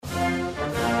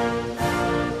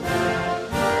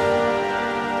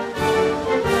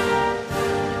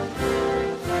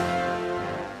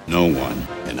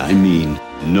I mean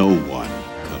no one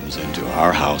comes into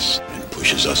our house and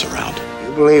pushes us around.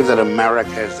 You believe that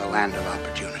America is the land of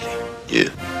opportunity? Yeah.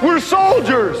 We're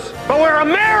soldiers, but we're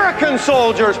American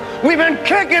soldiers. We've been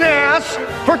kicking ass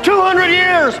for 200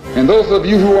 years. And those of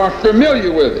you who are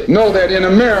familiar with it know that in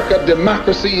America,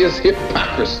 democracy is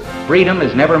hypocrisy. Freedom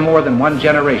is never more than one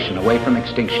generation away from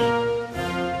extinction.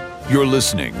 You're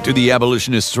listening to the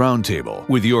Abolitionists Roundtable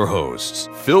with your hosts,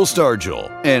 Phil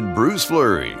Stargell and Bruce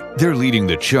Fleury. They're leading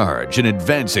the charge in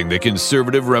advancing the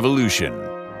conservative revolution.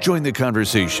 Join the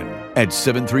conversation at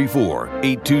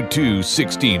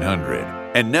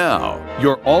 734-822-1600. And now,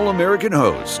 your all-American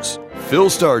hosts, Phil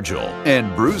Stargell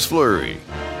and Bruce Fleury.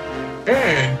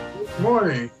 And good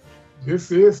morning.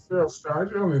 This is Phil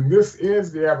Stargell, and this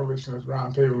is the Abolitionist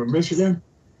Roundtable of Michigan.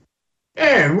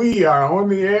 And we are on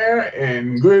the air,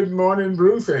 and good morning,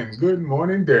 Bruce, and good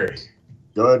morning, Derek.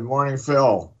 Good morning,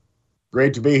 Phil.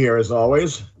 Great to be here, as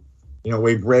always. You know,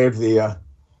 we braved the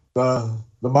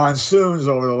monsoons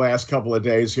over the last couple of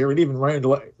days here. It even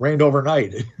rained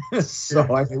overnight. So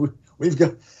I mean, we've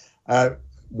got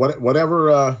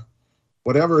whatever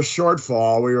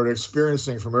shortfall we were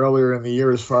experiencing from earlier in the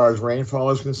year as far as rainfall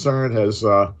is concerned has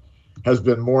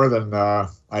been more than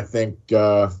I think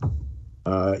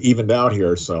evened out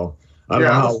here. So I don't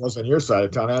know how it was on your side of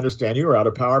town. I understand you were out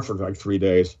of power for like 3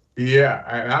 days. Yeah,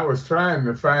 and I was trying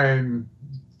to find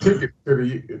ticket to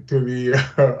the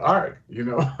ark, you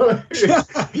know. Yeah,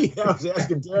 I was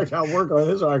asking Derek how work on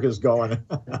his ark is going.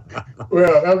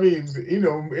 Well, I mean, you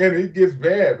know, and it gets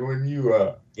bad when you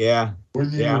you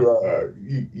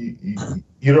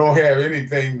don't have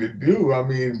anything to do. I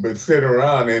mean, but sit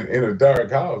around in a dark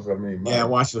house. I mean,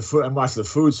 watch the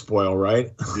food spoil,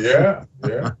 right? Yeah.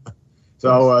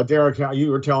 So, Derek, you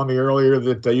were telling me earlier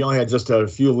that you only had just a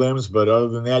few limbs, but other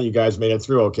than that, you guys made it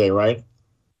through okay, right?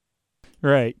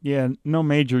 Right. Yeah. No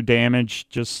major damage.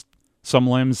 Just some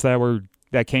limbs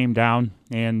that came down,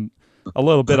 and a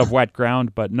little bit of wet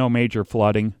ground, but no major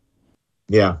flooding.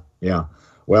 Yeah.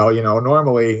 Well, you know,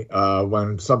 normally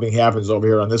when something happens over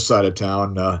here on this side of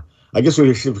town, I guess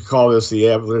we should call this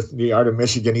the Art of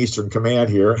Michigan Eastern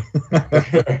Command here.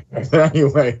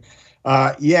 Anyway,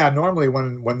 normally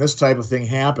when this type of thing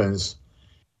happens,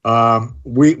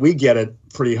 we get it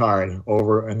pretty hard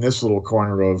over in this little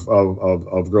corner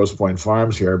of Grosse Pointe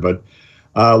Farms here, but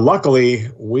luckily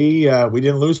we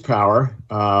didn't lose power.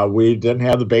 We didn't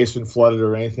have the basement flooded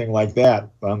or anything like that,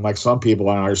 unlike some people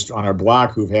on our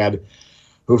block who've had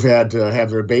to have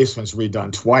their basements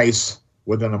redone twice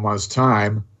within a month's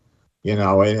time. You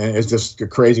know, and it's just a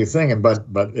crazy thing. What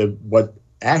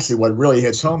really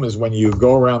hits home is when you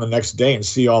go around the next day and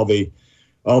see all the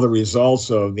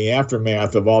results of the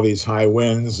aftermath of all these high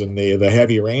winds and the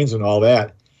heavy rains and all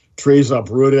that. Trees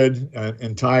uprooted,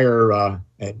 entire,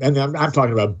 and I'm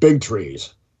talking about big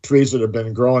trees that have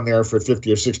been growing there for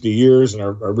 50 or 60 years and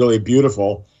are really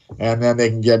beautiful, and then they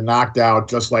can get knocked out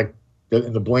just like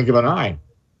in the blink of an eye.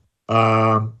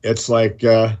 It's like,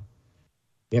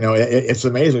 it's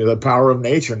amazing, the power of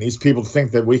nature. And these people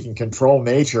think that we can control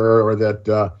nature, or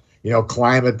that,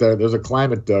 climate, there's a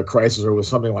climate crisis or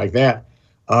something like that.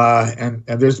 And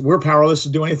we're powerless to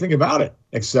do anything about it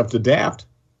except adapt.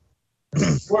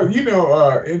 Well, you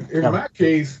know, in my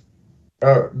case,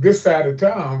 this side of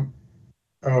town,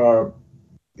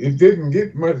 it didn't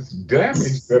get much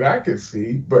damage that I could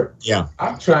see, but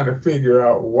I'm trying to figure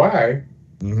out why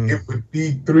it would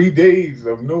be 3 days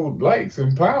of no lights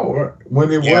and power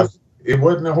when it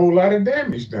wasn't a whole lot of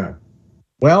damage done.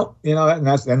 Well, you know, and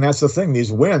that's the thing.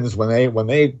 These winds, when they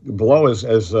blow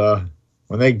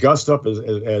when they gust up and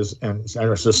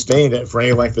are sustained for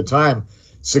any length of time,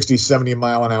 60, 70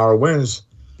 mile an hour winds,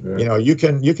 you know, you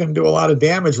can do a lot of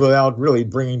damage without really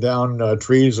bringing down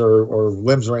trees or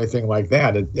limbs or anything like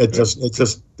that. It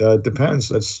just depends.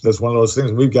 That's one of those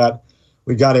things. We got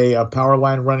a power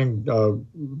line running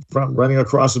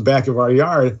across the back of our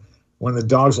yard when the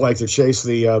dogs like to chase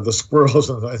the squirrels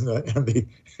and the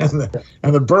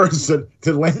birds that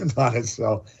land on it.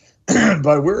 So.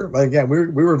 But we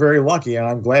were very lucky, and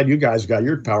I'm glad you guys got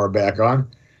your power back on,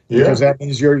 because that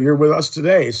means you're with us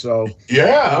today. So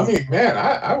I mean, man,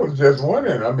 I was just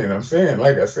wondering. I mean, I'm saying,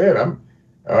 like I said, I'm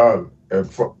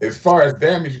as far as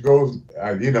damage goes,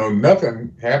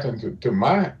 nothing happened to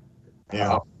my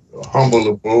humble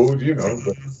abode, you know.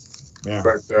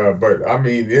 But I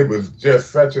mean, it was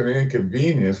just such an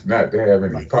inconvenience not to have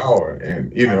any power,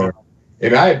 and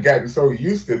and I had gotten so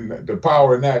used to the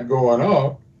power not going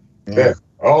off. That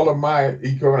all of my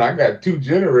equipment, I got 2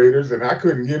 generators, and I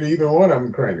couldn't get either one of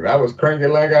them cranking. I was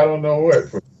cranking like I don't know what.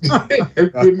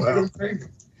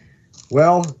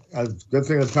 Well, good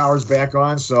thing the power's back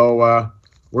on. So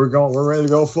we're ready to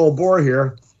go full bore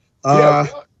here.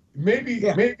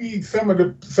 Maybe some of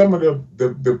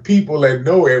the people that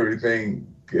know everything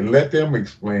can let them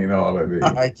explain all of this.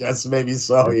 I guess maybe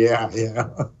so. Yeah.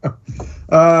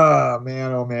 Oh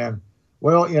man.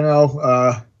 Well,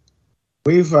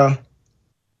 we've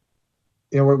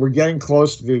we're getting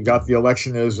close. We got the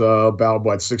election is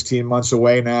about 16 months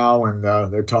away now, and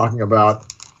they're talking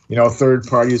about third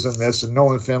parties in this. And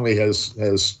Nolan Finley has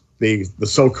the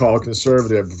so-called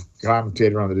conservative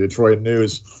commentator on the Detroit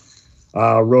News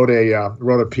wrote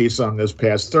a piece on this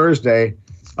past Thursday,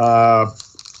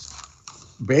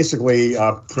 basically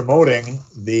promoting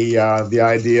the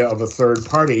idea of a third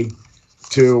party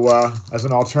to as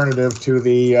an alternative to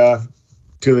the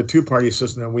two-party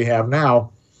system that we have now,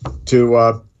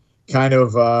 to kind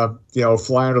of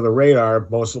fly under the radar.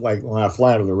 Most likely not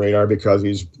fly under the radar because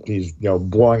he's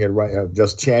blowing it right,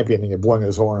 just championing it, blowing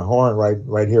his horn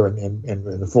right here in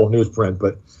the full newsprint.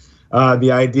 But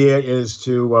the idea is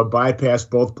to bypass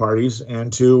both parties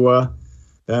and to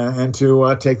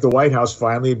take the White House,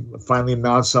 finally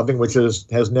mount something which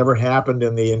has never happened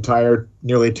in the entire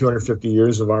nearly 250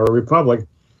 years of our republic,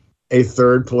 a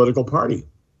third political party,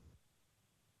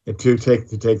 to take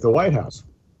the White House.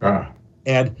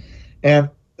 And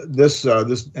this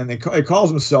and it calls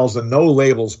themselves the No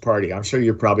Labels Party. I'm sure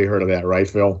you've probably heard of that, right,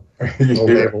 Phil? No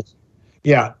labels.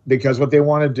 Yeah, because what they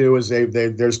want to do is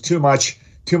there's too much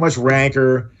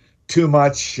rancor, too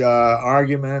much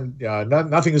argument.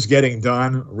 Nothing is getting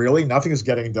done. Really, nothing is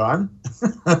getting done.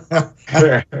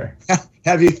 Have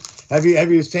you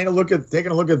taken a look at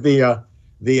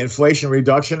the Inflation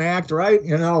Reduction Act, right?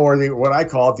 Or what I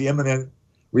call it, the Imminent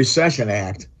Recession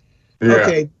Act. Yeah.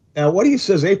 Okay. Now, what he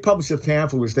says, they published a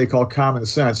pamphlet which they call Common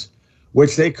Sense,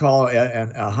 which they call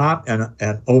an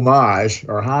homage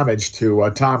or homage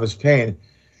to Thomas Paine.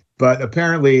 But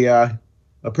apparently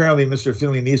Mr.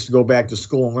 Finley needs to go back to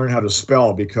school and learn how to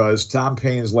spell, because Tom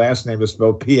Paine's last name is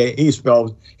spelled P-A. He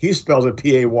spells it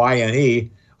P-A-Y-N-E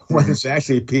when it's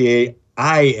actually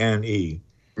P-A-I-N-E.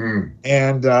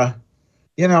 And to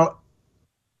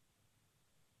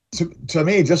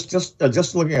me,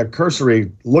 just looking at a cursory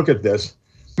look at this,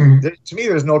 to me,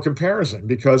 there's no comparison,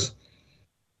 because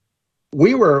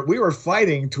we were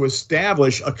fighting to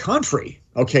establish a country,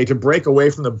 okay, to break away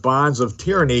from the bonds of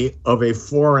tyranny of a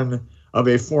foreign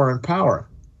power.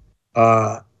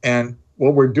 And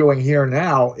what we're doing here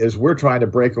now is we're trying to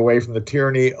break away from the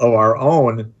tyranny of our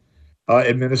own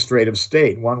administrative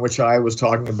state, one which I was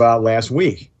talking about last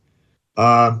week.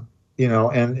 And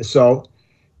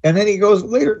then he goes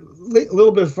later, a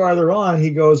little bit farther on,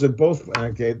 he goes at both.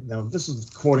 Okay, now this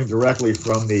is quoting directly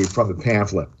from the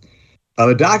pamphlet.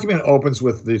 The document opens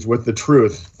with the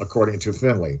truth, according to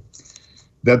Finley,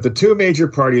 that the two major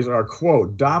parties are,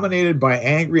 quote, dominated by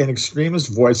angry and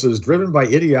extremist voices, driven by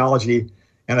ideology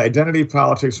and identity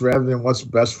politics rather than what's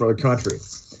best for the country.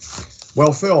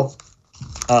 Well, Phil,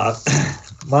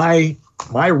 my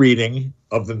reading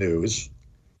of the news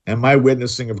and my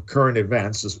witnessing of current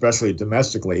events, especially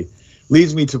domestically,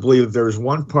 leads me to believe that there is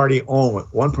one party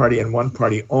and one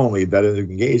party only that is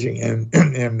engaging in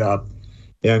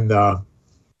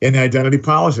identity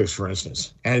politics, for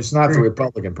instance, and it's not the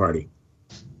Republican Party.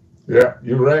 Yeah,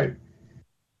 you're right.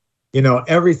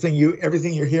 Everything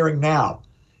you're hearing now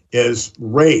is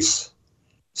race,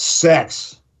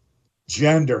 sex,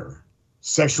 gender,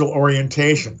 sexual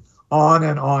orientation, on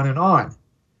and on and on.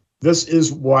 This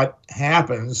is what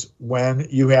happens when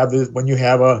you have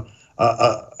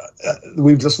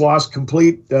we've just lost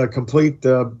complete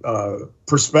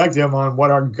perspective on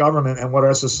what our government and what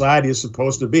our society is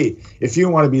supposed to be. If you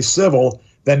want to be civil,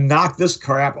 then knock this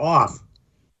crap off.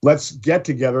 Let's get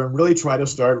together and really try to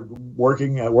start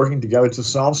working together to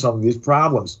solve some of these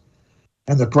problems.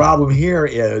 And the problem here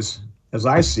is, as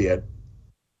I see it,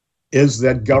 is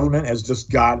that government has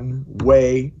just gotten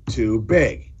way too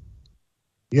big.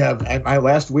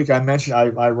 Last week I mentioned,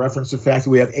 I referenced the fact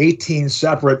that we have 18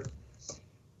 separate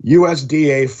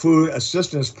USDA food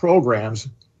assistance programs,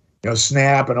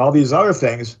 SNAP and all these other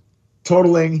things,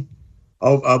 totaling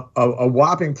a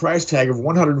whopping price tag of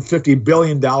 $150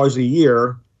 billion a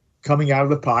year coming out of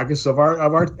the pockets of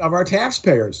our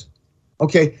taxpayers.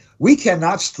 Okay, we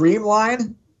cannot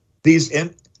streamline these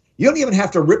in. You don't even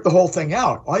have to rip the whole thing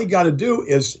out. All you got to do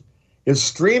is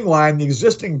streamline the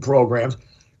existing programs,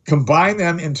 combine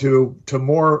them into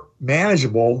more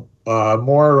manageable,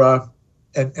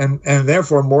 and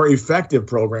therefore more effective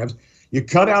programs. You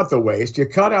cut out the waste, you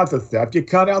cut out the theft, you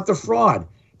cut out the fraud.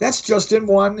 That's just in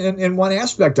one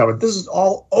aspect of it. This is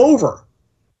all over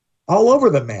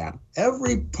the map.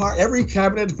 Every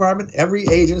cabinet department, every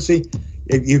agency,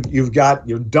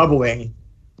 you're doubling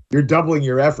you're doubling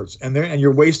your efforts, and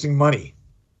you're wasting money.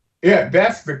 Yeah,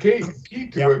 that's the key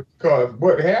to it, because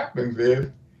what happens is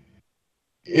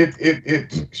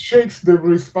it shakes the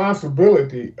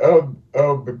responsibility of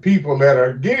the people that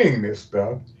are getting this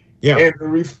stuff, and the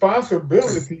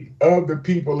responsibility of the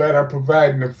people that are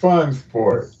providing the funds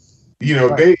for it.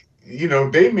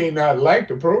 They may not like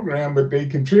the program, but they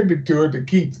contribute to it to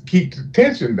keep the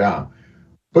tension down.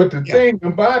 But the thing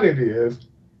about it is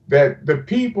that the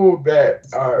people that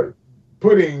are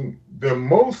putting the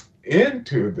most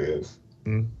into this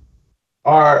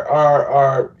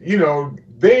are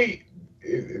they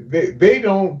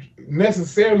don't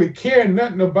necessarily care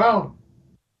nothing about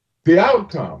the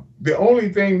outcome. The only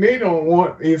thing they don't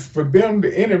want is for them to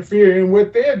interfere in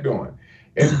what they're doing.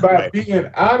 And by being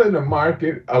out of the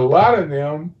market, a lot of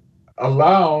them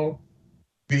allow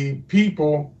the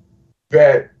people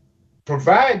that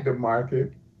provide the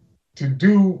market to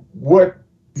do what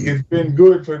has been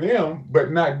good for them,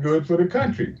 but not good for the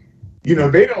country. They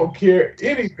don't care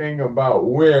anything about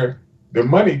where the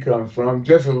money comes from,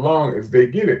 just as long as they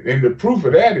get it. And the proof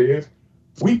of that is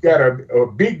we got a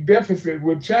big deficit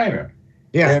with China.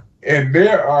 Yeah. And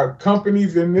there are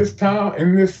companies in this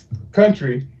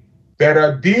country that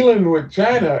are dealing with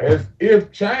China as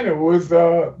if China was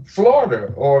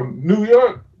Florida or New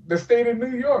York, the state of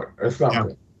New York or something.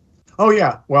 Yeah. Oh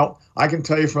yeah. Well, I can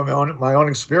tell you from my own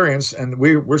experience, and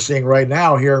we're seeing right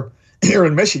now here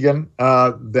in Michigan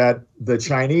that the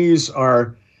Chinese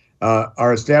are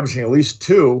establishing at least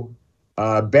 2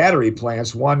 battery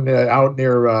plants. One out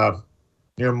near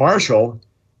Marshall,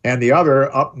 and the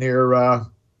other up near I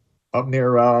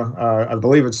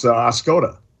believe it's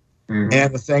Oscoda. Mm-hmm.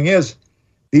 And the thing is,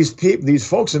 these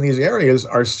folks in these areas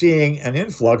are seeing an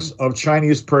influx of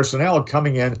Chinese personnel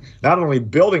coming in, not only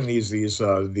building these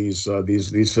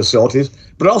facilities,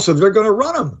 but also they're going to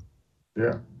run them.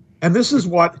 Yeah. And this is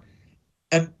what,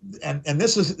 and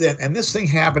this thing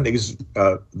happened.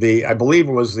 I believe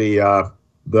it was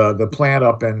the plant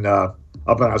up in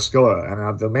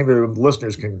Oscoda, and maybe the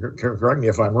listeners can correct me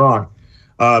if I'm wrong.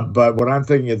 But what I'm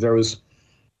thinking is there was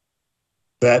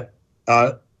that.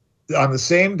 On the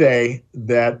same day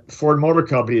that Ford Motor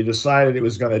Company decided it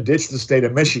was going to ditch the state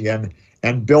of Michigan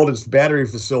and build its battery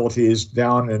facilities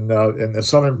down in the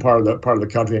southern part of the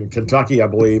country, in Kentucky, I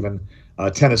believe, and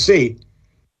Tennessee,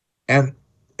 and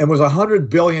it was $100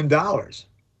 billion,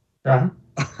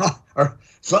 or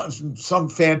some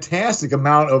fantastic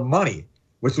amount of money,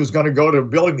 which was going to go to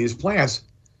building these plants.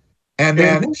 And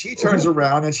then she turns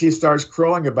around and she starts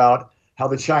crowing about how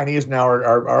the Chinese now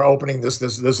are opening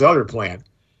this other plant.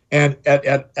 And at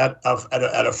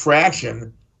a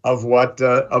fraction of what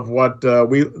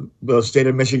the state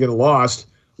of Michigan lost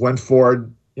when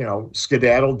Ford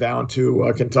skedaddled down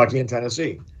to Kentucky and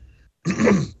Tennessee.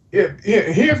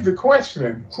 Here's the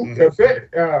question: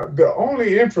 the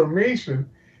only information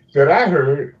that I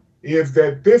heard is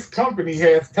that this company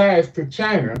has ties to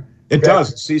China. It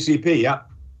does, CCP,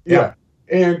 yeah.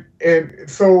 And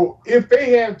so if they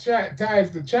have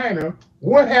ties to China,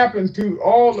 what happened to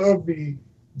all of the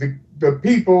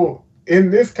people in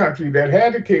this country that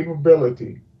had the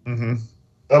capability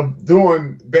of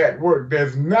doing that work?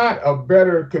 There's not a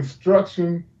better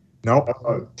construction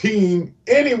team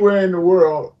anywhere in the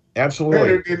world,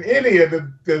 absolutely, better than any of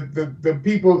the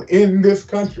people in this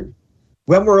country.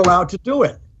 When we're allowed to do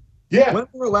it. Yeah. When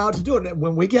we're allowed to do it.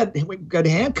 When we get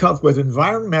handcuffed with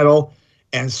environmental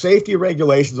and safety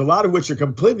regulations, a lot of which are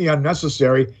completely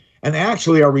unnecessary and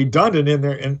actually are redundant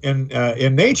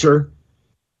in nature,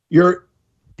 you're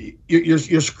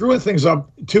screwing things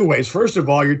up 2 ways. First of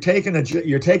all, you're taking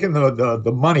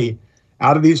the money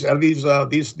out of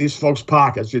these folks'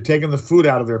 pockets. You're taking the food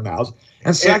out of their mouths,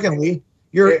 and secondly,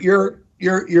 you're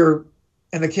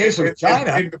in the case of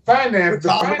China, and the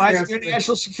compromising your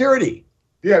national security.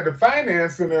 Yeah, the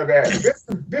financing of that.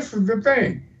 This is the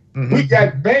thing. Mm-hmm. We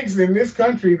got banks in this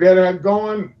country that are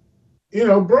going,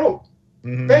 broke.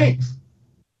 Mm-hmm. Banks.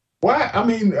 Why? I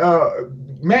mean,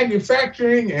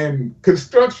 manufacturing and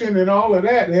construction and all of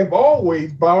that have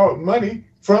always borrowed money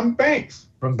from banks.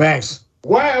 From banks.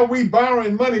 Why are we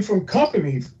borrowing money from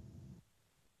companies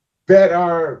that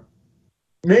are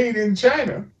made in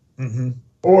China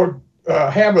or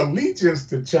have allegiance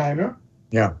to China?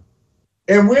 Yeah.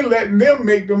 And we're letting them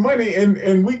make the money,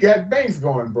 and we got banks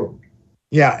going broke.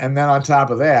 Yeah, and then on top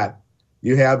of that,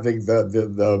 you have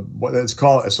the what it's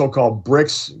called, a so-called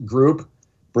BRICS group: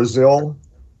 Brazil,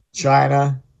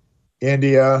 China,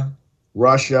 India,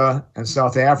 Russia, and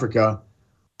South Africa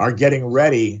are getting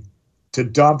ready to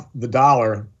dump the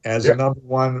dollar as the number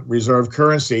one reserve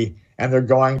currency, and they're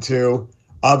going to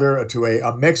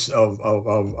a mix of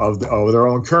their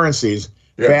own currencies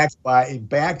Yeah.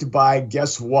 backed by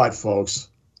guess what, folks?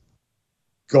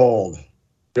 Gold.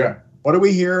 Yeah. What do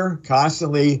we hear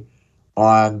constantly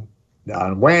on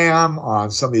Wham,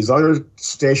 on some of these other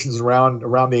stations around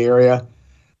the area?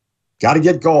 Got to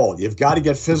get gold. You've got to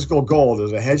get physical gold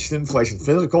as a hedge to inflation.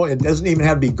 Physical, it doesn't even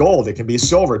have to be gold. It can be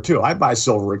silver too. I buy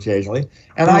silver occasionally,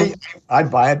 and I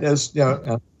buy it as, you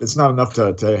know, it's not enough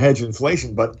to hedge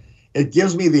inflation, but it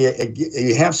gives me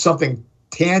you have something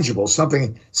tangible,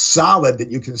 something solid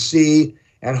that you can see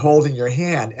and hold in your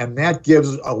hand, and that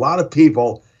gives a lot of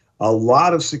people a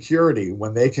lot of security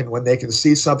when they can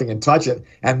see something and touch it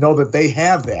and know that they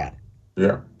have that.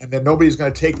 Yeah. And then nobody's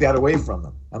going to take that away from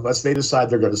them unless they decide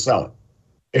they're going to sell it.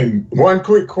 And one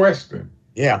quick question.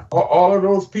 Yeah. All of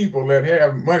those people that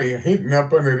have money hidden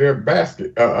up under their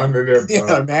basket, under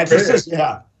their mattresses,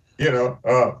 bed, you know,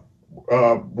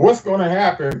 what's going to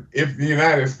happen if the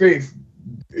United States,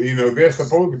 you know, they're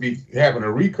supposed to be having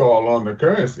a recall on the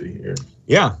currency here?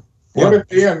 Yeah. What if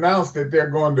they announce that they're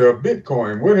going to a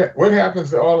Bitcoin? What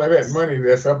happens to all of that money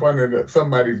that's up under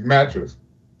somebody's mattress?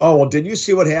 Oh, well, did you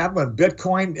see what happened?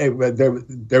 Bitcoin,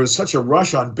 there was such a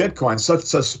rush on Bitcoin, such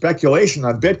speculation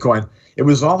on Bitcoin. It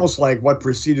was almost like what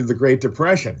preceded the Great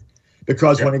Depression,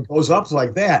 because when it goes up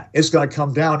like that, it's going to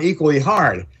come down equally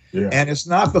hard. Yeah. And it's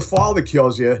not the fall that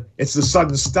kills you, it's the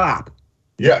sudden stop.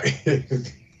 Yeah,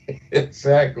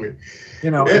 exactly.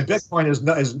 You know, and Bitcoin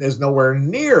is nowhere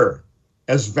near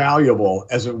as valuable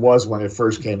as it was when it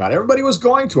first came out. Everybody was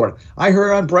going to it. I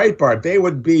heard on Breitbart they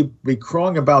would be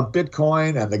crowing about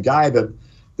Bitcoin and the guy that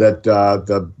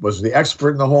was the expert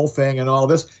in the whole thing and all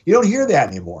this. You don't hear that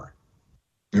anymore.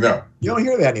 No, you don't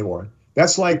hear that anymore.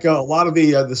 That's like a lot of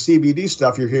the CBD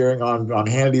stuff you're hearing on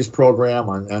Hannity's program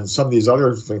and some of these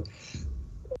other things.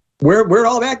 Where'd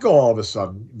all that go all of a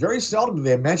sudden? Very seldom do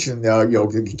they mention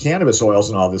cannabis oils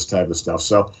and all this type of stuff.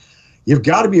 So you've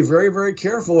got to be very, very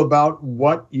careful about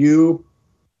what you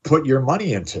put your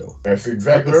money into. That's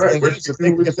exactly right.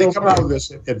 If they come out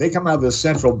of this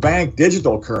central bank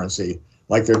digital currency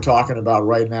like they're talking about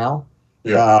right now,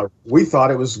 we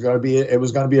thought it was going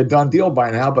to be a done deal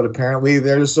by now, but apparently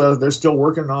they're still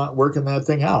working that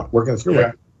thing out, working through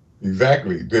it.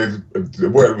 Exactly. There's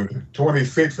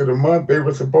 26th of the month they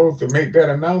were supposed to make that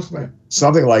announcement.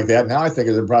 Something like that. Now I think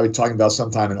they're probably talking about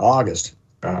sometime in August.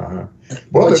 Well,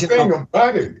 the thing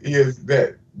about it is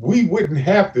that we wouldn't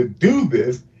have to do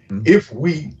this if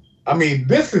we. I mean,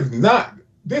 this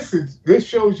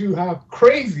shows you how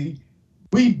crazy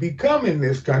we've become in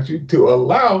this country to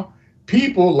allow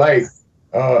people like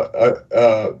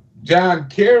John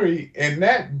Kerry and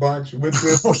that bunch with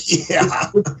this,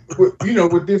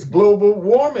 with this global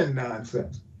warming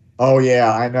nonsense. Oh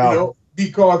yeah, I know. You know,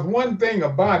 because one thing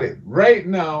about it, right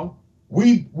now,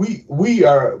 we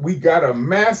got a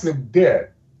massive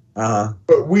debt,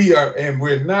 but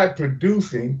we're not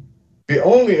producing. The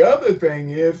only other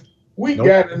thing is we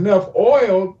got enough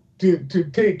oil to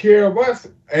take care of us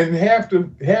and half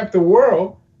the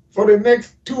world for the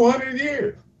next 200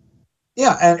 years.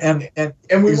 Yeah,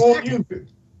 and we won't use it.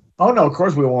 Oh no, of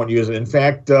course we won't use it. In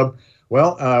fact,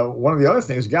 one of the other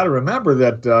things you got to remember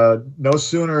that no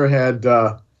sooner had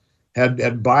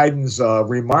Biden's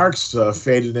remarks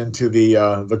faded into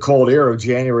the cold air of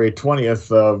January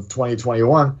 20th of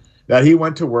 2021 that he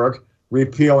went to work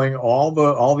repealing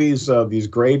all these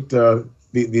great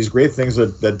things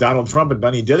that Donald Trump had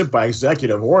done. He did it by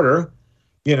executive order,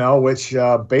 which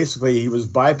basically he was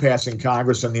bypassing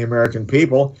Congress and the American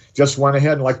people. Just went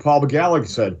ahead and, like Paul Gallagher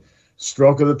said,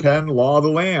 stroke of the pen, law of the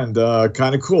land.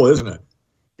 Kind of cool, isn't it?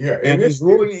 Yeah, and he's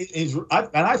ruling.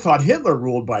 I thought Hitler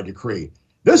ruled by decree.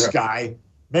 This guy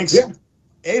makes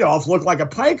Adolf look like a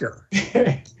piker.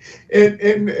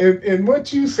 and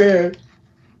what you said,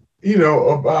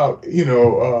 about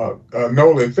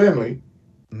Nolan Finley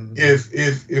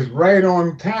is right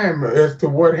on time as to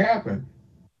what happened.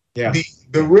 Yeah.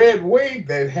 The red wave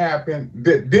that happened,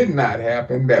 that did not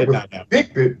happen, that was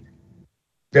predicted,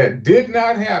 that did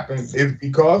not happen, is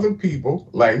because of people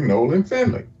like Nolan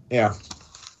Finley. Yeah.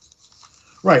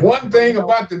 Right. One thing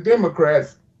about the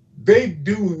Democrats, they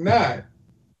do not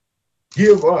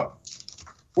give up.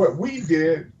 What we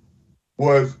did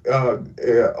was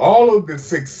all of the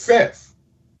success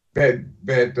that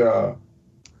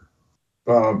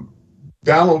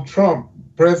Donald Trump,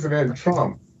 President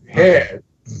Trump, had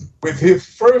with his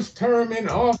first term in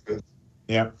office.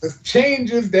 Yeah. The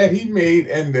changes that he made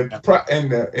and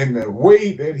the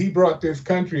way that he brought this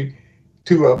country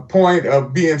to a point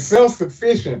of being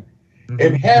self-sufficient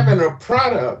and having a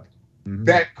product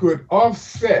that could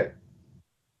offset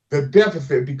the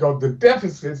deficit, because the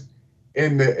deficits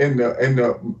in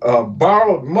the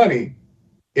borrowed money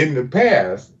in the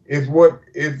past is what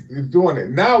is doing it.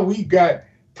 Now we got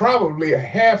probably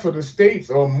half of the states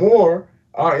or more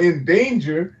are in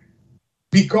danger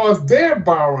because they're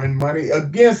borrowing money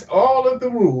against all of the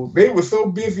rules. They were so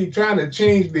busy trying to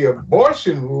change the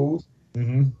abortion rules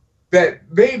that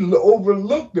they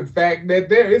overlooked the fact that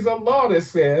there is a law that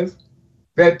says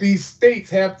that these states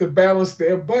have to balance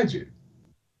their budget.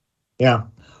 Yeah.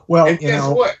 Well, and guess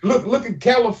what? Look at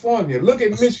California. Look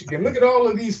at Michigan. Look at all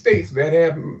of these states that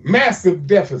have massive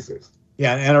deficits.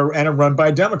 Yeah, and are run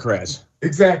by Democrats.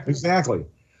 Exactly.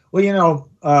 Well,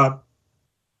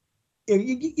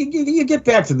 you get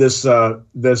back to this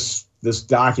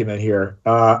document here.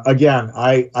 Again,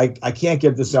 I can't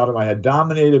get this out of my head.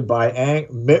 Dominated by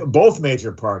both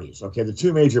major parties. Okay, the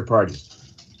two major parties.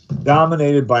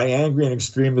 Dominated by angry and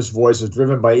extremist voices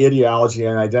driven by ideology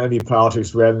and identity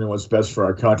politics rather than what's best for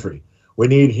our country.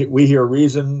 We hear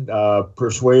reason,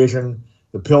 persuasion,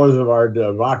 the pillars of our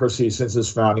democracy since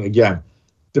its founding. Again,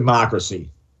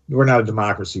 democracy. We're not a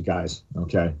democracy, guys.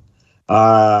 Okay.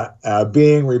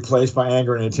 Being replaced by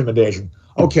anger and intimidation.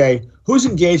 Okay, who's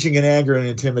engaging in anger and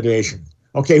intimidation?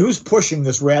 Okay, who's pushing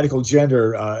this radical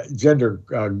gender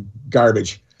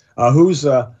garbage? Who's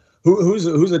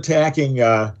attacking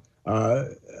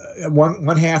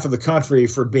one half of the country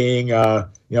for being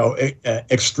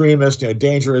extremist,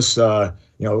 dangerous,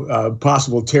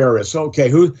 possible terrorists?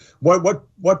 Okay,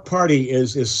 what party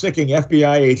is sicking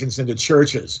FBI agents into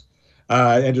churches,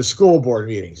 into school board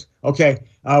meetings? Okay,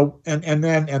 and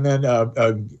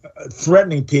then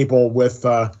threatening people with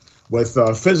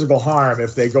physical harm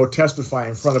if they go testify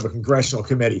in front of a congressional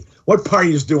committee. What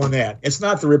party is doing that? It's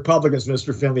not the Republicans,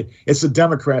 Mr. Finley. It's the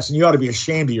Democrats, and you ought to be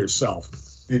ashamed of yourself.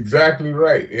 Exactly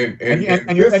right.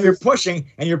 And you're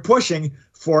pushing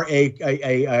for a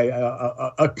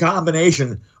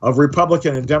combination of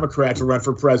Republican and Democrat to run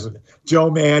for president. Joe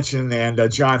Manchin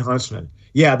and John Huntsman.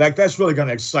 Yeah, that's really going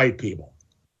to excite people.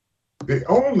 The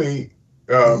only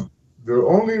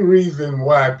reason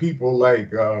why people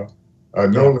like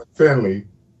Nolan Finley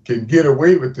can get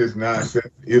away with this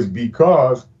nonsense is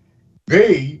because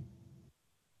they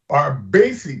are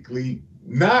basically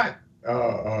not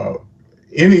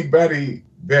anybody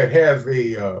that has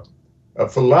a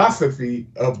philosophy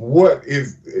of what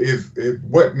is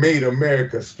what made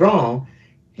America strong.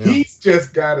 Yeah. He's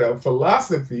just got a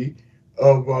philosophy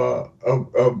of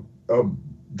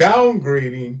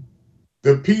downgrading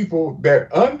the people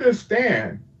that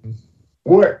understand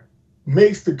what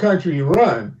makes the country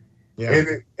run, and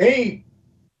it ain't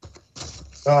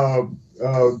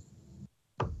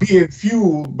being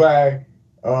fueled by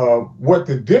what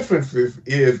the differences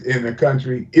is in the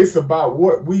country. It's about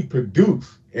what we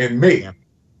produce and make,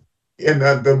 and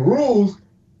the rules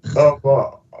of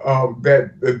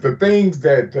that the things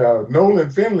that Nolan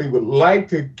Finley would like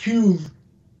to accuse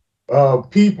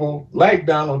people like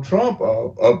Donald Trump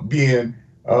of being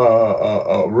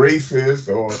a racist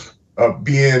or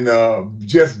being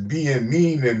just being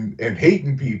mean and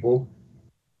hating people.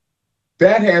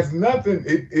 That has nothing.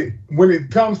 When it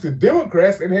comes to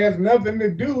Democrats, it has nothing to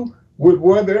do with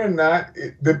whether or not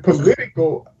the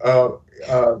political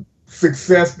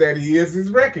success that he is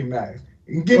recognized.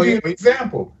 And give you an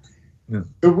example. Yeah.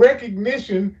 The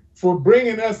recognition for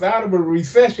bringing us out of a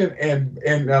recession and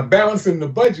balancing the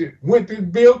budget went to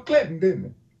Bill Clinton, didn't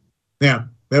it? Yeah.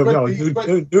 Newt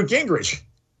Gingrich.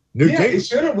 It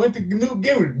should have went to Newt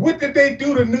Gingrich. What did they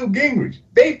do to Newt Gingrich?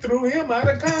 They threw him out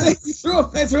of Congress.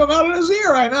 they threw him out of his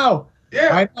ear. I know. Yeah,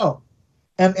 I know.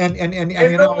 And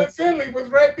Nolan Finley was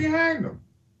right behind them.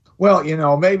 Well,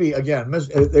 maybe again,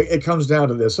 it comes down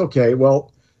to this. Okay,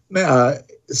 well,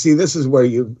 see, this is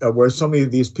where so many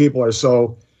of these people are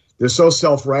so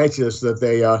self-righteous that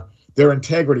their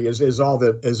integrity is all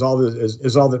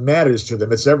that matters to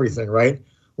them. It's everything, right?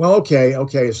 Well,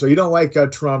 okay. So you don't like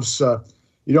Trump's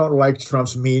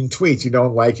mean tweets. You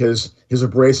don't like his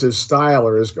abrasive style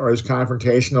or his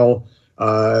confrontational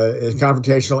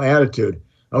attitude.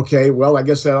 Okay, well, I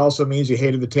guess that also means you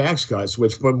hated the tax cuts,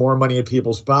 which put more money in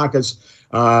people's pockets.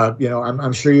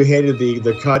 I'm sure you hated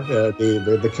the cut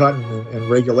in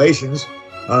regulations,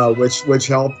 which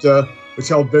helped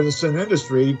business and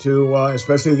industry to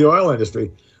especially the oil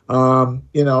industry. I'm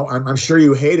sure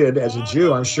you hated, as a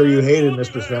Jew, I'm sure you hated,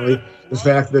 Mr. Finley, the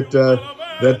fact that the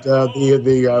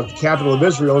capital of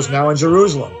Israel is now in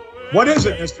Jerusalem. What is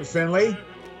it, Mr. Finley?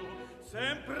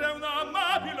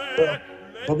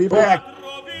 We'll be back.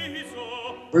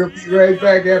 We'll be right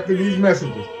back after these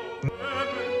messages.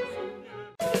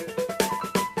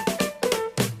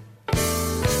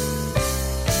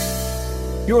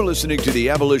 You're listening to the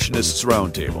Abolitionists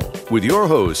Roundtable with your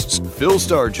hosts, Phil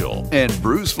Stargell and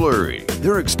Bruce Fleury.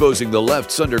 They're exposing the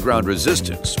left's underground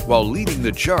resistance while leading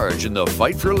the charge in the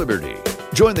fight for liberty.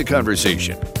 Join the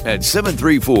conversation at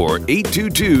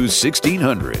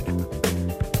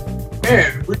 734-822-1600.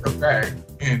 And we're back,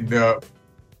 and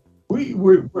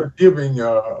we're giving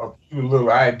a few little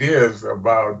ideas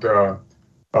about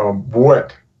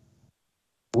what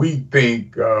we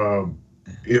think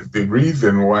is the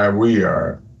reason why we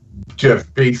are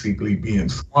just basically being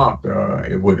swamped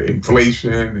with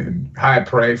inflation and high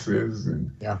prices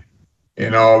and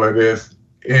all of this.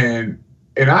 And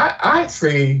I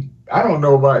say, I don't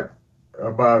know about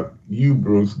you,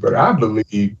 Bruce, but I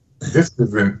believe this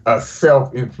is a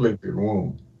self-inflicted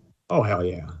wound. Oh, hell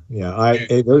yeah. Yeah,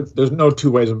 there's no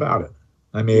two ways about it.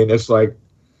 I mean, it's like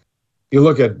you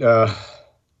look at the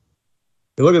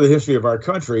history of our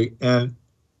country, and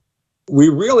we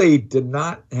really did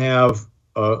not have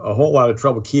a whole lot of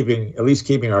trouble keeping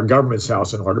our government's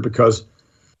house in order, because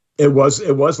it was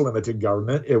limited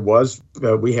government. It was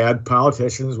we had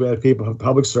politicians, we had people,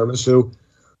 public servants who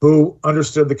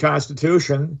understood the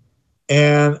Constitution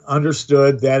and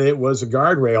understood that it was a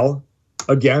guardrail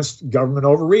against government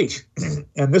overreach.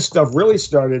 And this stuff really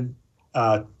started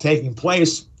taking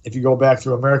place, if you go back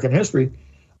through American history.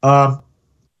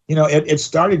 It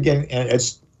started getting, and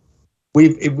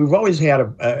we've always had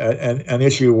an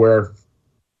issue where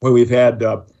we've had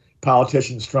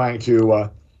politicians trying to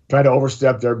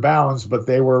overstep their bounds, but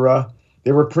they were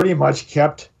pretty much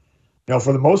kept,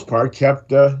 for the most part,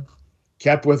 kept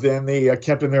within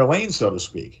kept in their lane, so to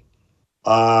speak.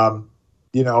 But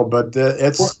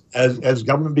it's as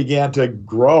government began to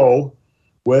grow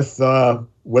with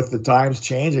the times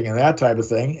changing and that type of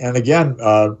thing. And again,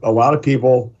 a lot of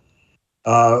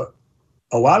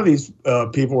these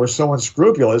people were so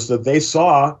unscrupulous that they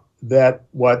saw that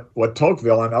what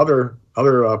Tocqueville and other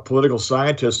political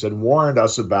scientists had warned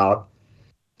us about,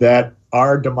 that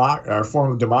our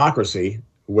form of democracy,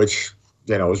 which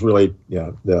was really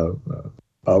the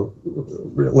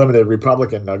limited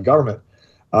republican government,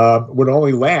 would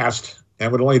only last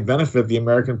and would only benefit the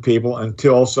American people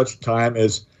until such time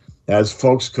as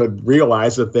folks could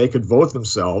realize that they could vote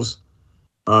themselves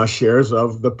shares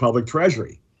of the public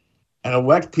treasury and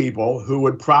elect people who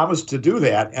would promise to do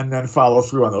that and then follow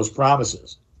through on those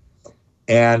promises.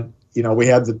 And we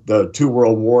had the two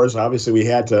world wars. Obviously, we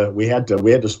had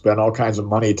to spend all kinds of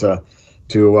money to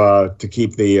keep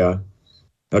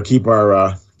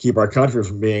our country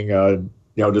from being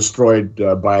destroyed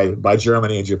by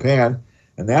Germany and Japan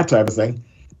and that type of thing.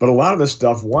 But a lot of this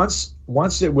stuff, once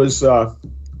it was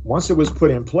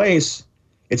put in place,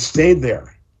 it stayed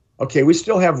there. Okay, we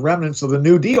still have remnants of the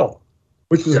New Deal,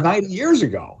 which was 90 years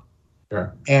ago. Yeah.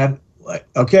 And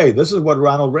okay, this is what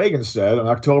Ronald Reagan said on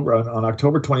October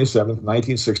 27th,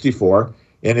 1964,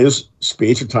 in his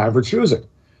speech, A Time for Choosing.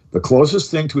 The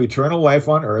closest thing to eternal life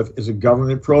on earth is a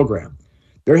government program.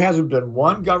 There hasn't been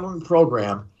one government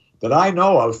program that I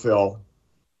know of, Phil,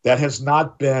 that has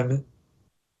not been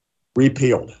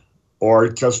repealed or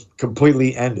just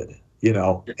completely ended,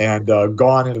 and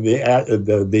gone into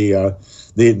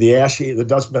the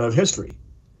dustbin of history.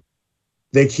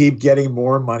 They keep getting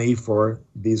more money for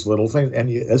these little things, and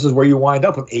this is where you wind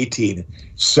up with 18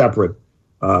 separate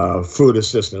food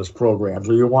assistance programs,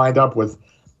 where you wind up with,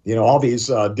 all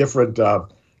these different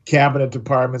cabinet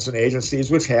departments and agencies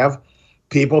which have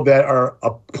people that are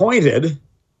appointed.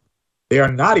 They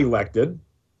are not elected.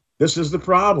 This is the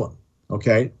problem.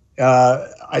 Okay,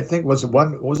 I think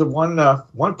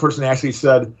one person actually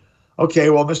said, "Okay,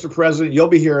 well, Mr. President, you'll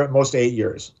be here at most 8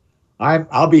 years.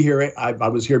 I'll be here. I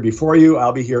was here before you.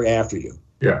 I'll be here after you."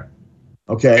 Yeah.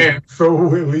 Okay. And so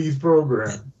will these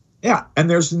programs. Yeah, and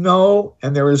there is no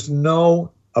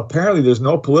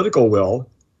political will,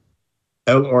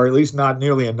 or at least not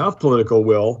nearly enough political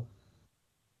will.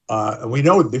 We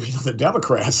know the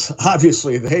Democrats,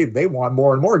 obviously, they want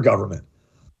more and more government.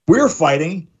 We're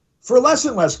fighting for less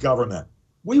and less government.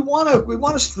 We want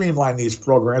to streamline these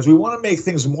programs. We want to make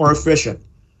things more efficient.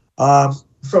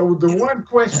 So the one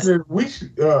question we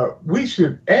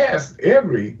should ask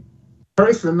every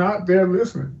person out there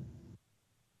listening: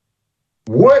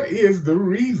 what is the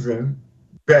reason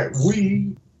that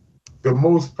we, the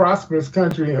most prosperous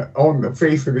country on the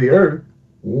face of the earth,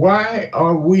 why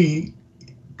are we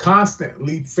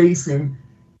constantly facing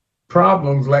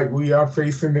problems like we are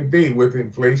facing today, with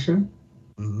inflation,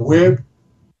 with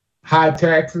high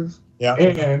taxes,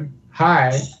 and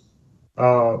high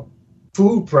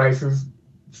food prices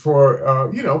for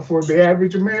the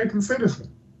average American citizen?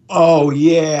 Oh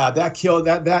yeah, that killed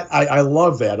that. I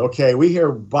love that. Okay, we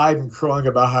hear Biden crowing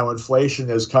about how inflation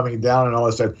is coming down and all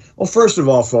this stuff. Well, first of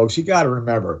all, folks, you got to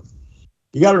remember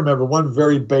one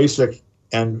very basic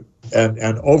and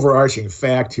overarching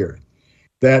fact here,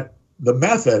 that the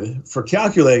method for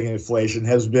calculating inflation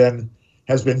has been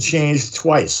changed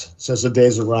twice since the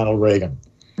days of Ronald Reagan.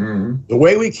 Mm-hmm. The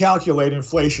way we calculate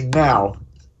inflation now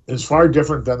is far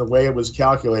different than the way it was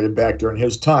calculated back during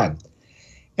his time.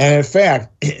 And in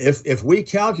fact, if we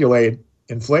calculate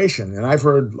inflation, and I've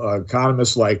heard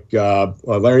economists like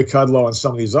Larry Kudlow and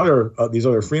some of these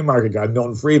other free market guys,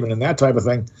 Milton Friedman and that type of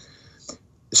thing,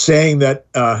 saying that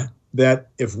that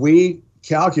if we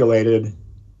calculated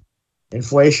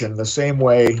inflation the same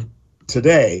way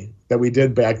today that we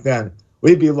did back then,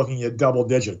 we'd be looking at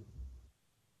double-digit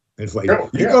inflation. Oh,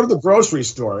 You yeah. go to the grocery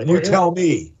store and you tell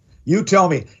me,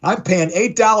 I'm paying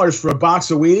 $8 for a box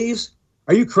of Wheaties.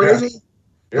 Are you crazy?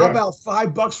 Yeah. How about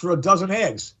 $5 for a dozen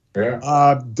eggs?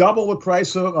 Yeah. Double the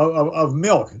price of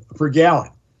milk per gallon,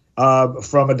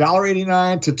 from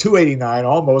 $1.89 to $2.89,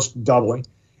 almost doubling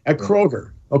at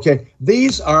Kroger. Okay,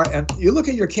 these are, and you look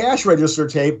at your cash register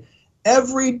tape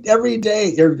every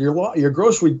day, your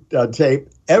grocery tape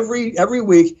every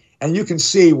week, and you can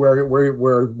see where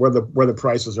the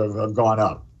prices have gone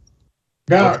up.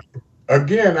 Now,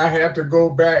 again, I have to go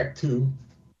back to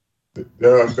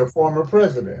the former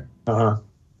president. Uh-huh.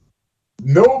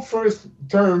 No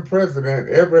first-term president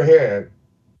ever had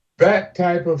that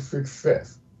type of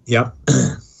success. Yep.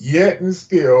 Yet and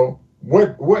still,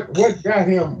 what got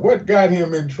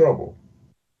him in trouble?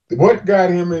 What got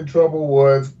him in trouble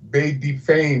was they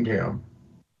defamed him,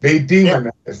 they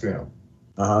demonized him,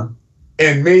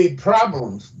 and made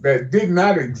problems that did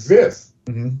not exist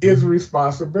his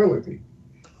responsibility.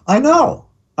 I know,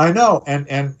 and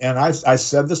I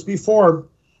said this before.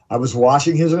 I was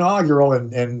watching his inaugural in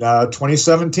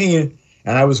 2017,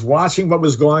 and I was watching what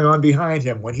was going on behind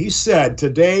him. When he said,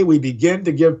 "Today we begin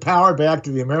to give power back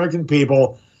to the American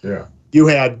people," yeah, you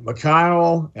had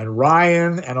McConnell and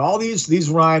Ryan and all these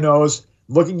rhinos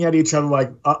looking at each other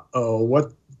like, "Uh-oh,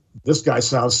 what? This guy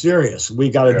sounds serious. We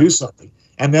got to do something."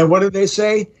 And then what did they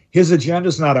say? His agenda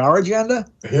is not our agenda?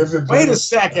 His agenda. Wait a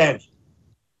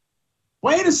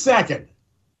second.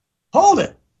 Hold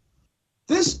it.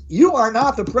 You are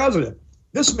not the president.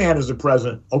 This man is the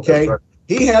president. Okay, right.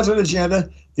 He has an agenda.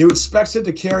 He expects it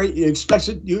to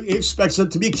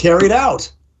be carried out.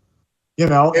 You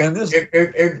know, and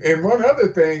one other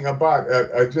thing about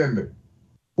agenda.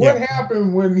 What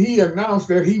happened when he announced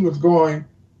that he was going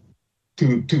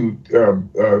to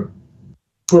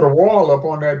put a wall up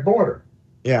on that border?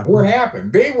 Yeah. What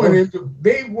happened? They went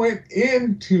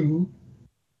into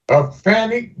a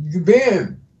panic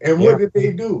then. And what did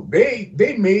they do?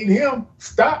 They made him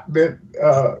stop that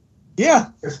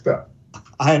stuff.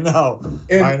 I know.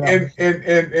 And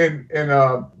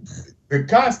the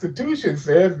Constitution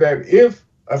says that if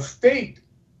a state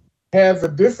has a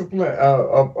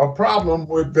problem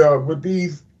with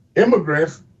these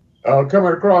immigrants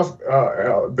coming across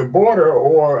the border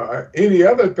or any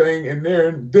other thing, and they're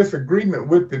in disagreement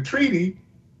with the treaty,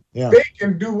 they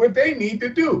can do what they need to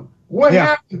do. What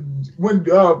happened when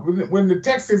the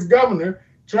Texas governor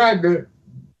tried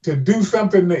to do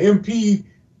something to impede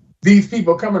these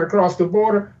people coming across the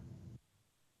border?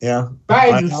 Yeah,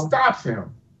 Biden stops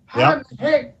him. How the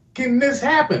heck can this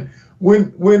happen?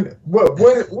 What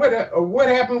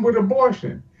happened with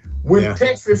abortion? When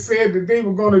Texas said that they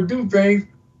were going to do things,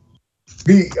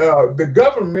 the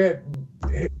government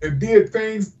did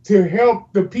things to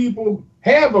help the people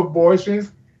have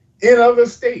abortions in other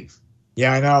states.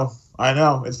 Yeah, I know.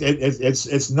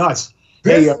 It's nuts.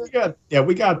 Hey,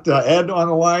 we got Ed on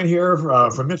the line here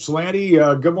from Ypsilanti.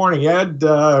 Good morning, Ed.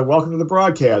 Welcome to the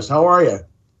broadcast. How are you?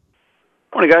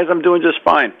 Morning, guys. I'm doing just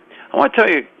fine. I want to tell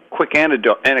you a quick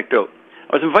anecdote.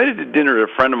 I was invited to dinner at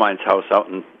a friend of mine's house out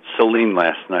in Saline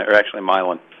last night, or actually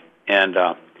Milan, and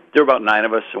there were about 9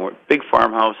 of us, and we're big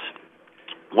farmhouse,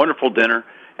 wonderful dinner,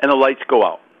 and the lights go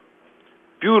out.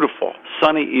 Beautiful,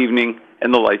 sunny evening,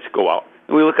 and the lights go out.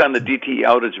 And we look on the DTE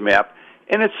outage map,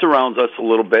 and it surrounds us a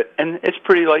little bit, and it's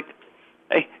pretty like,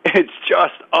 hey, it's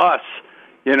just us,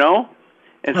 you know?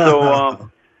 And so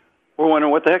we're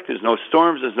wondering, what the heck? There's no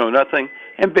storms, there's no nothing.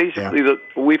 And basically,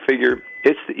 we figure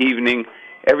it's the evening,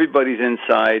 everybody's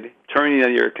inside, turning the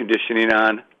air conditioning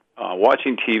on,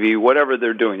 watching TV, whatever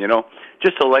they're doing, you know?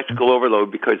 Just electrical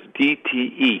overload, because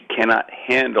DTE cannot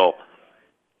handle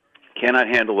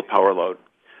the power load.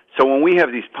 So when we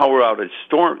have these power outage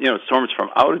storms from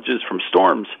outages from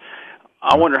storms,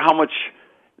 I wonder how much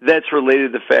that's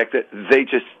related to the fact that they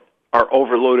just are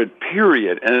overloaded,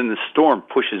 period, and then the storm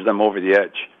pushes them over the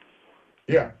edge.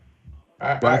 Yeah.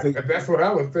 That's what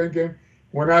I was thinking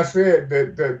when I said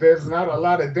that there's not a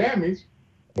lot of damage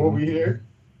over here,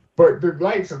 but the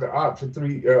lights are out for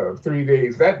 3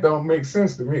 days. That don't make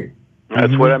sense to me.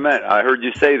 That's what I meant. I heard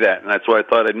you say that, and that's why I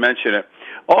thought I'd mention it.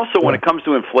 Also, when it comes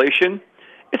to inflation,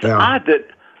 it's odd that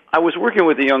I was working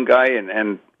with a young guy,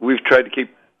 and we've tried to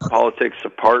keep politics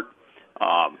apart.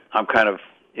 I'm kind of,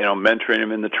 mentoring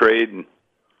him in the trade. And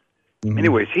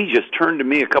anyways, he just turned to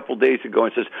me a couple days ago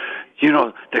and says,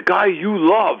 the guy you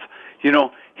love,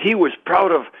 he was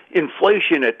proud of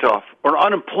inflation or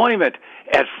unemployment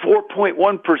at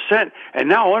 4.1%, and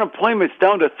now unemployment's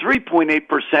down to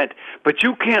 3.8%. But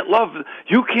you can't love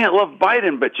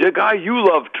Biden, but the guy you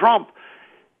love, Trump.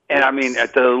 And I mean,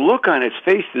 at the look on his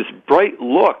face, this bright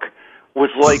look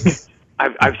was like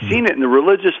I've seen it in the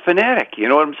religious fanatic. You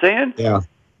know what I'm saying? Yeah.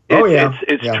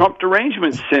 It's Trump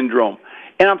derangement syndrome.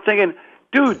 And I'm thinking,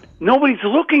 dude, nobody's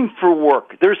looking for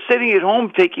work. They're sitting at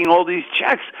home taking all these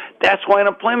checks. That's why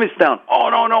unemployment's down. Oh,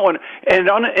 no. And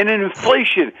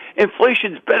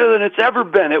inflation's better than it's ever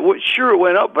been. It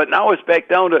went up, but now it's back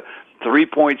down to 3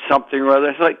 point something or other.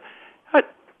 It's like,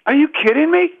 are you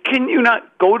kidding me? Can you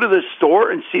not go to the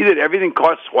store and see that everything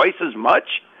costs twice as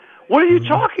much? What are you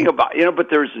talking about?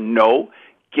 But there's no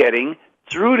getting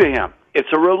through to him. It's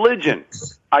a religion.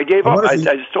 I gave up. I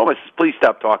just told him, please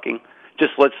stop talking.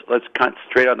 Just let's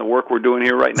concentrate on the work we're doing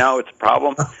here right now. It's a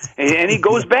problem. And he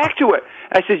goes back to it.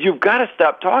 I said, you've got to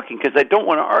stop talking because I don't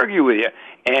want to argue with you.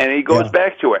 And he goes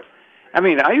back to it. I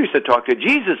mean, I used to talk to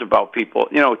Jesus about people,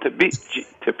 to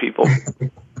people.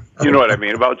 You know what I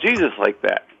mean, about Jesus like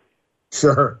that.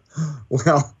 Sure.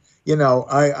 Well,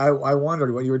 I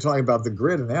wondered when you were talking about the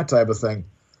grid and that type of thing.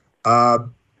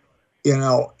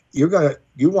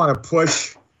 You want to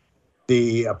push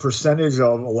the percentage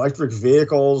of electric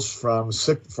vehicles from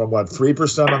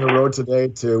 3% on the road today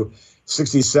to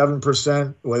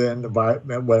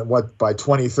 67% by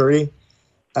 2030.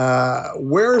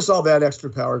 Where's all that extra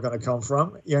power going to come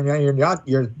from? You're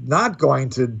not going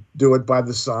to do it by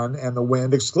the sun and the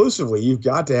wind exclusively. You've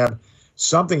got to have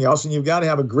something else, and you've got to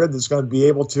have a grid that's going to be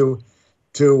able to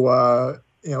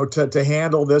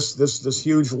handle this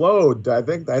huge load. I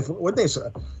think what they say,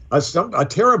 a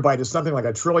terabyte is something like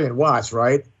 1 trillion watts,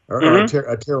 right? Or a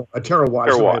terawatt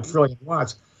is like 1 trillion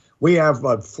watts. We have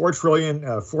 4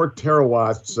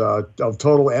 terawatts of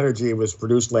total energy was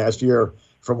produced last year,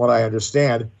 from what I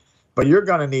understand. But you're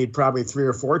going to need probably 3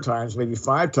 or 4 times, maybe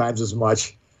 5 times as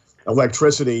much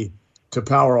electricity to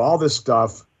power all this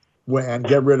stuff and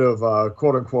get rid of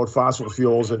quote unquote fossil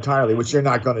fuels entirely, which you're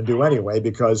not going to do anyway,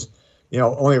 because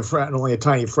only a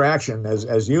tiny fraction,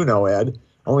 as you know, Ed,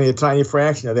 only a tiny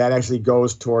fraction of that actually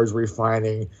goes towards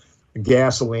refining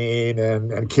gasoline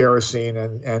and kerosene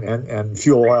and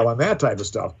fuel oil and that type of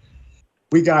stuff.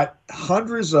 We got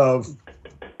hundreds of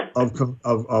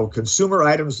consumer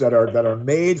items that are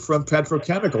made from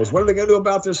petrochemicals. What are they going to do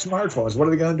about their smartphones? What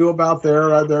are they going to do about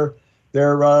their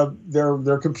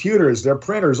computers, their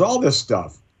printers, all this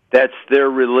stuff? That's their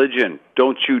religion.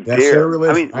 Don't you dare. Their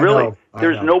religion. I mean, really,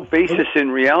 there's no basis in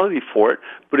reality for it,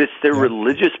 but it's their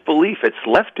religious belief. It's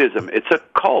leftism. It's a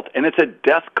cult, and it's a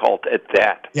death cult at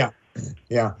that. Yeah.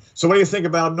 So what do you think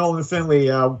about Nolan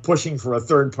Finley pushing for a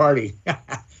third party?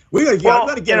 We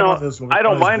got to get him on this one. I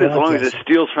don't mind as long as it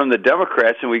steals from the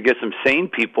Democrats and we get some sane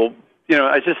people. You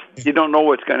don't know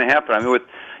what's going to happen. I mean, with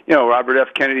Robert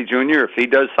F. Kennedy Jr., if he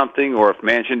does something or if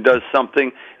Manchin does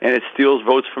something and it steals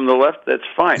votes from the left, that's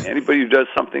fine. Anybody who does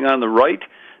something on the right,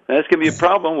 that's going to be a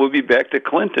problem. We'll be back to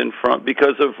Clinton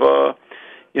because of,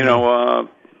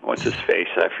 what's his face?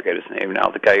 I forget his name now,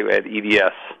 the guy who had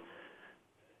EDS.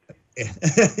 The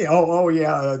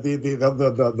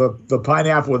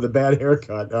pineapple with the bad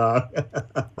haircut.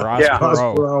 Ross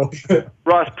Perot.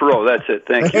 Ross Perot, that's it.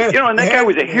 Thank you. And that guy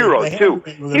was a hero too.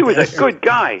 He was a good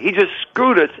guy. He just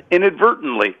screwed us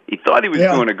inadvertently. He thought he was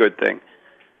doing a good thing.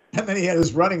 And then he had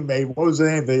his running mate. What was the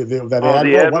name? The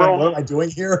Admiral. What am I doing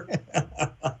here?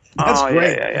 That's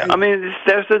great. Yeah. I mean,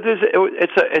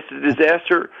 it's a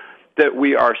disaster that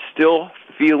we are still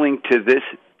feeling to this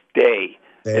day.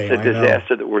 It's a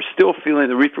disaster that we're still feeling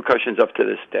the repercussions up to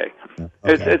this day.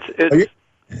 Okay.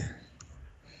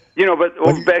 But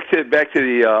back to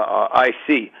the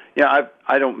IC. I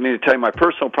don't mean to tell you my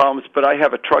personal problems, but I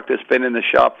have a truck that's been in the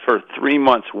shop for 3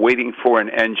 months waiting for an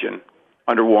engine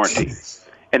under warranty,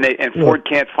 and Ford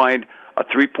can't find a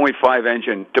 3.5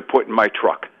 engine to put in my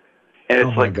truck. And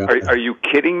it's are you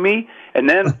kidding me? And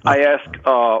then I ask,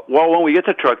 when we get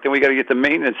the truck, then we got to get the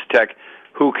maintenance tech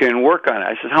who can work on it.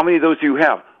 I said, how many of those do you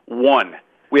have? One.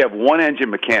 We have one engine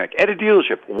mechanic. At a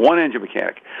dealership, one engine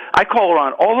mechanic. I call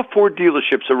around all the Ford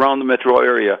dealerships around the metro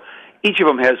area. Each of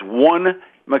them has one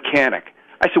mechanic.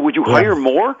 I said, would you hire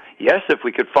more? Yes, if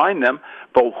we could find them.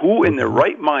 But who in their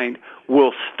right mind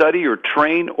will study or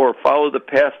train or follow the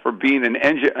path for being an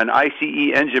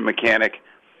ICE engine mechanic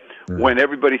when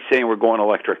everybody's saying we're going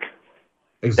electric?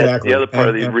 Exactly. That's the other part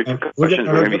of these repercussions we're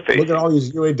going to be facing. Look at all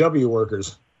these UAW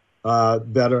workers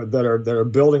that are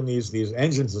building these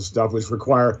engines and stuff, which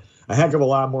require a heck of a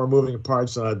lot more moving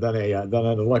parts than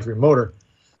an electric motor.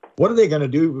 What are they going to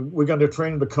do? We're going to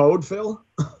train them to code, Phil?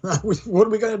 What are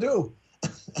we going to do?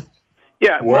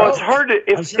 Yeah, well, it's hard to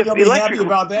if sure they'll be electric happy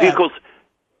about that. vehicles.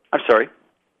 I'm sorry.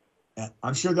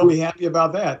 I'm sure they'll be happy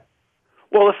about that.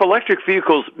 Well, if electric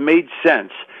vehicles made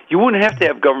sense, you wouldn't have to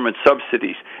have government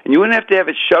subsidies, and you wouldn't have to have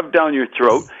it shoved down your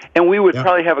throat, and we would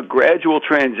probably have a gradual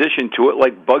transition to it,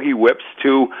 like buggy whips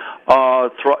to,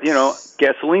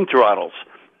 gasoline throttles.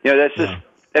 That's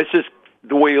just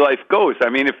the way life goes. I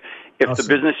mean, if the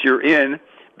business you're in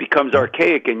becomes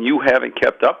archaic and you haven't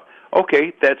kept up,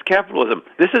 okay, that's capitalism.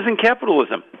 This isn't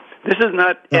capitalism. This is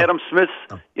not Adam Smith's,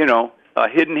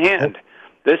 hidden hand.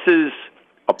 This is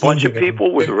a bunch of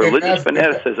people with religious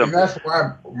fanaticism. And that's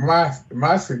why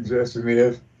my suggestion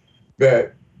is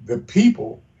that the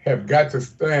people have got to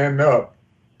stand up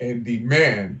and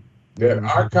demand that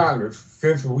our Congress,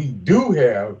 since we do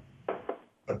have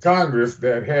a Congress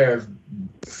that has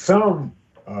some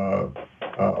of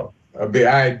the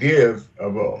ideas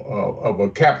of a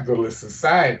capitalist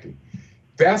society,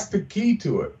 that's the key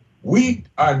to it. We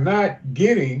are not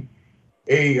getting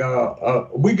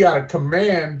we got a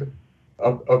command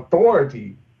of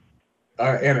authority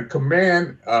and a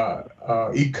command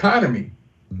economy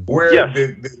where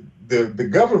the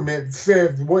government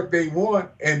says what they want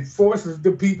and forces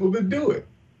the people to do it.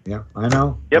 Yeah, I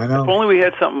know. Yep. I know. If only we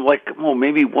had something like,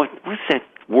 maybe what's that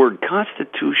word?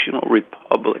 Constitutional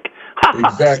republic.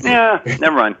 Exactly. Yeah,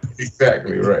 never mind.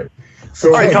 Exactly right. So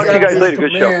all right, talk to you guys later.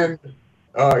 Good show.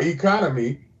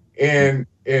 Economy and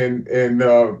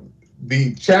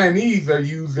the Chinese are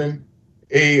using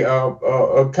a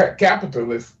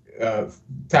capitalist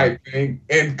type thing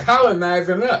and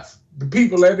colonizing us, the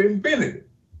people that invented it.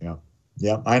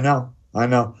 Yeah, I know.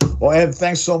 Well, Ed,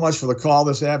 thanks so much for the call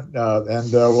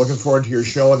and looking forward to your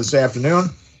show this afternoon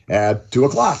at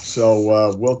 2:00.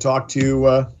 So we'll talk to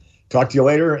you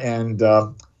later, and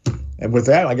with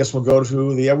that, I guess we'll go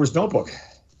to the Edwards Notebook.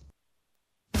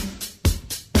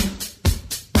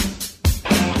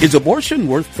 Is abortion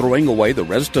worth throwing away the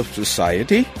rest of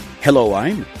society? Hello,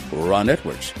 I'm Ron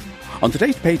Edwards. On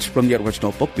today's page from the Edwards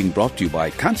Notebook, being brought to you by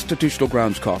Constitutional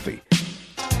Grounds Coffee.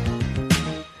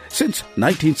 Since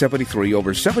 1973,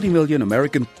 over 70 million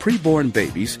American preborn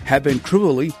babies have been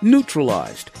cruelly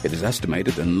neutralized. It is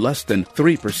estimated that less than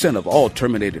 3% of all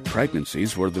terminated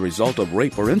pregnancies were the result of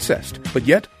rape or incest. But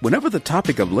yet, whenever the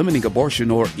topic of limiting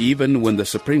abortion, or even when the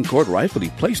Supreme Court rightfully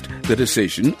placed the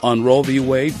decision on Roe v.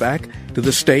 Wade back to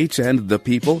the states and the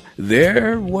people,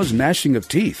 there was gnashing of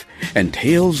teeth and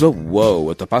tales of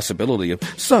woe at the possibility of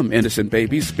some innocent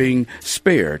babies being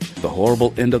spared the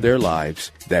horrible end of their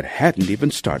lives that hadn't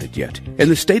even started yet. In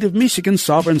the state of Michigan,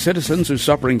 sovereign citizens are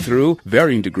suffering through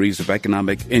varying degrees of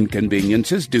economic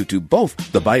inconveniences due to both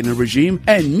the Biden regime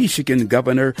and Michigan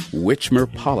Governor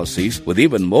Whitmer policies, with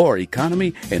even more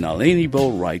economy and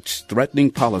inalienable rights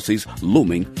threatening policies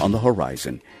looming on the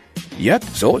horizon. Yet,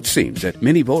 so it seems that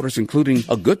many voters, including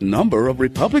a good number of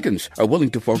Republicans, are willing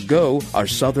to forego our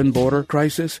southern border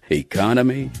crisis,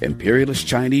 economy, imperialist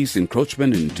Chinese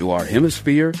encroachment into our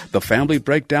hemisphere, the family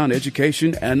breakdown,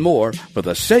 education, and more for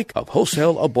the sake of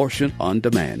wholesale abortion on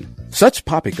demand. Such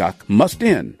poppycock must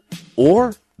end,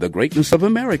 or the greatness of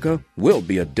America will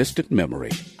be a distant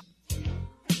memory.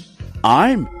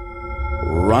 I'm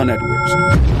Ron Edwards.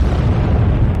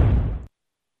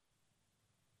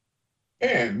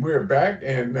 And we're back,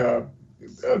 and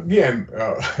again,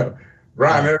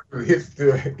 Ron Edwards hits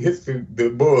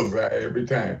the bullseye every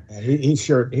time. He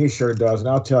sure does. And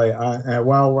I'll tell you,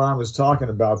 while Ron was talking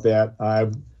about that,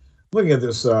 I'm looking at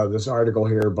this article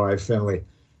here by Finley.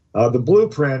 The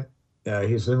blueprint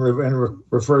he's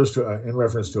refers to in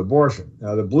reference to abortion.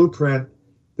 The blueprint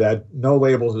that No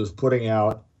Labels is putting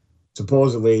out,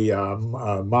 supposedly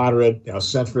moderate,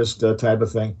 centrist type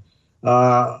of thing.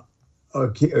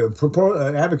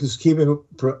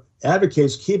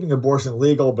 Advocates keeping abortion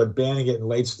legal but banning it in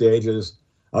late stages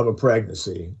of a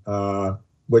pregnancy,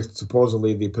 which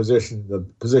supposedly the position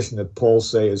that polls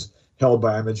say is held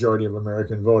by a majority of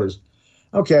American voters.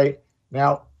 Okay,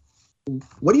 now,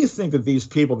 what do you think of these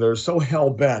people that are so hell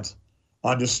bent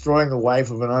on destroying the life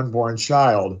of an unborn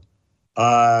child,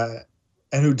 and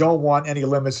who don't want any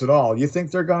limits at all? You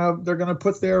think they're gonna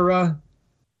put their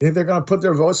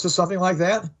votes to something like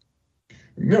that?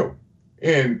 No,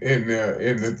 And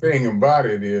the thing about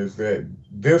it is that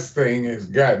this thing has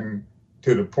gotten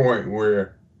to the point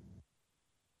where,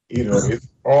 it's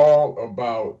all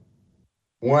about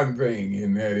one thing,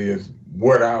 and that is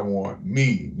what I want,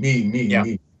 me.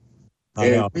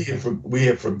 And we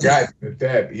have forgotten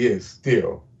that is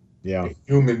still a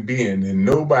human being, and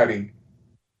nobody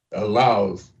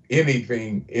allows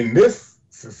anything in this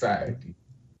society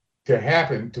to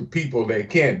happen to people that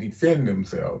can't defend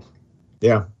themselves.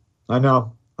 Yeah, I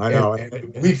know.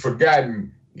 And we've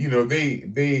forgotten,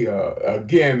 they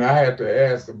again, I have to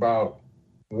ask about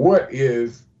what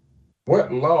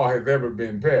law has ever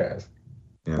been passed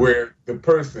where the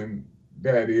person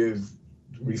that is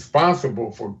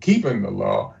responsible for keeping the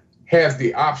law has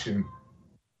the option.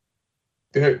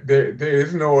 There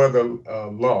is no other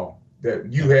law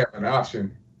that you have an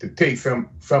option to take some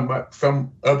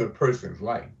other person's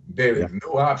life. There is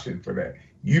no option for that.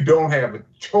 You don't have a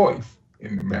choice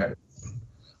in the matter.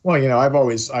 Well, I've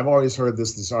always heard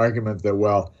this argument that,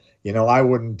 well, I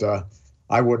wouldn't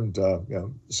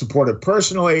support it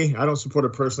personally. I don't support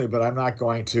it personally, but I'm not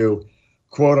going to,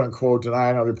 quote unquote,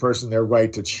 deny another person their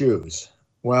right to choose.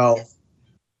 Well,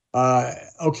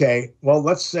 okay. Well,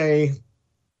 let's say,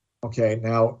 okay,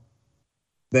 now,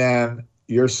 then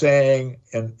you're saying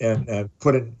and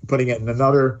putting it in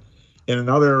another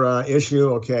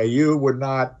issue. Okay, you would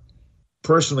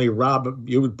personally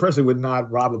would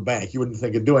not rob a bank. You wouldn't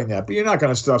think of doing that, but you're not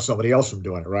going to stop somebody else from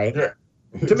doing it, right? Yeah.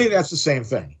 To me, that's the same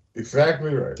thing.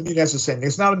 Exactly right. To me, that's the same thing.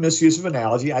 It's not a misuse of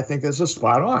analogy. I think this is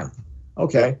spot on.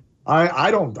 Okay.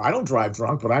 I don't drive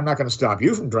drunk, but I'm not going to stop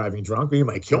you from driving drunk. You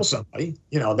might kill somebody.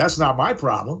 That's not my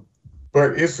problem.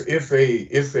 But it's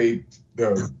the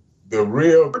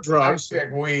real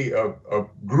high-tech way of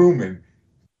grooming,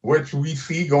 which we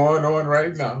see going on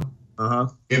right now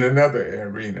in another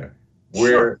arena,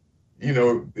 where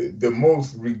the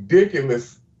most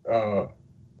ridiculous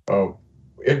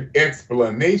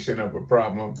explanation of a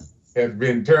problem has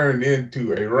been turned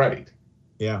into a right.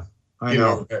 Yeah. I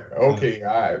know.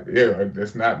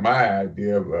 That's not my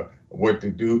idea of what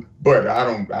to do, but I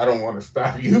don't want to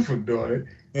stop you from doing it.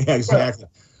 Yeah, exactly.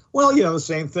 Well, the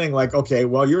same thing. Like, okay,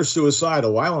 well, you're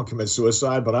suicidal. Well, I won't commit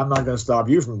suicide, but I'm not going to stop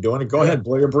you from doing it. Go ahead,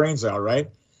 blow your brains out, right?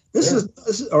 This is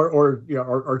or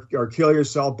kill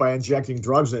yourself by injecting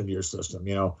drugs into your system.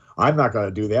 I'm not going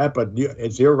to do that, but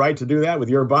it's your right to do that with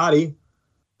your body.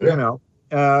 And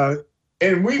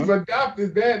we've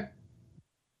adopted that.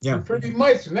 Yeah, pretty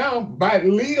much now by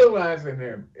legalizing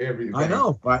everything. I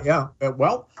know, but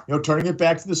well, turning it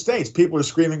back to the states, people are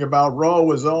screaming about Roe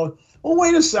was all. Well,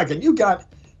 wait a second, you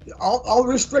got all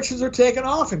restrictions are taken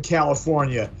off in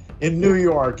California, in New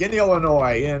York, in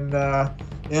Illinois, in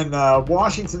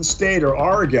Washington State or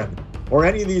Oregon, or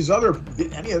any of these other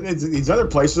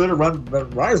places that are run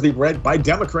largely by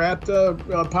Democrat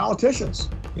politicians.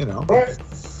 But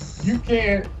you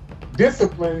can't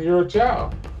discipline your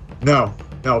child. No,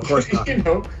 of course not.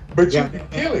 But you can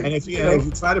kill it. And if you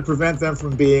try to prevent them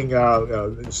from being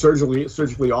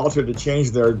surgically altered to change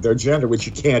their gender, which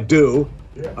you can't do,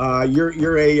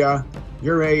 you're a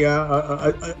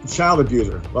child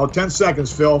abuser. Well, 10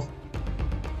 seconds, Phil.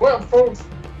 Well, folks,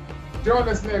 join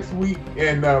us next week,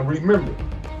 and remember,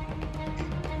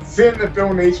 send a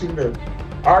donation to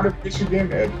Art of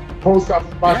Michigan at Post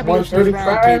Office Box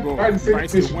 135, Garden City,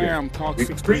 Michigan. We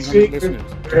appreciate listeners.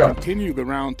 To continue the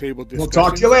roundtable discussion, we'll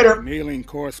talk to you later. Mailing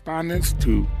correspondence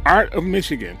to Art of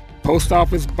Michigan, Post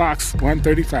Office Box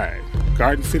 135,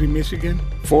 Garden City, Michigan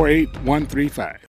 48135.